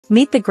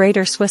Meet the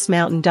Greater Swiss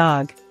Mountain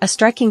Dog, a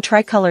striking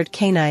tricolored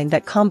canine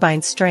that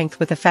combines strength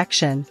with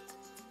affection.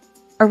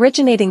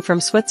 Originating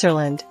from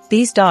Switzerland,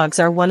 these dogs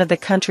are one of the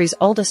country's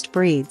oldest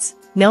breeds,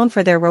 known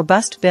for their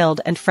robust build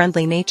and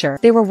friendly nature.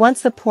 They were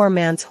once the poor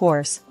man's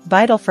horse,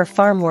 vital for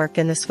farm work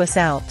in the Swiss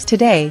Alps.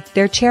 Today,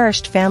 they're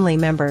cherished family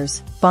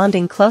members,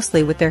 bonding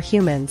closely with their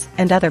humans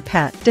and other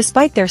pets.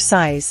 Despite their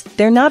size,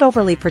 they're not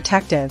overly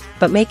protective,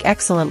 but make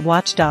excellent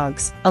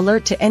watchdogs,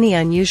 alert to any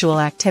unusual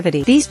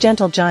activity. These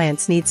gentle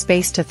giants need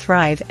space to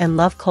thrive and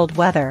love cold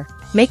weather,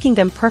 making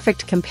them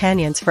perfect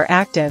companions for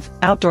active,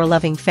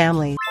 outdoor-loving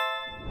families.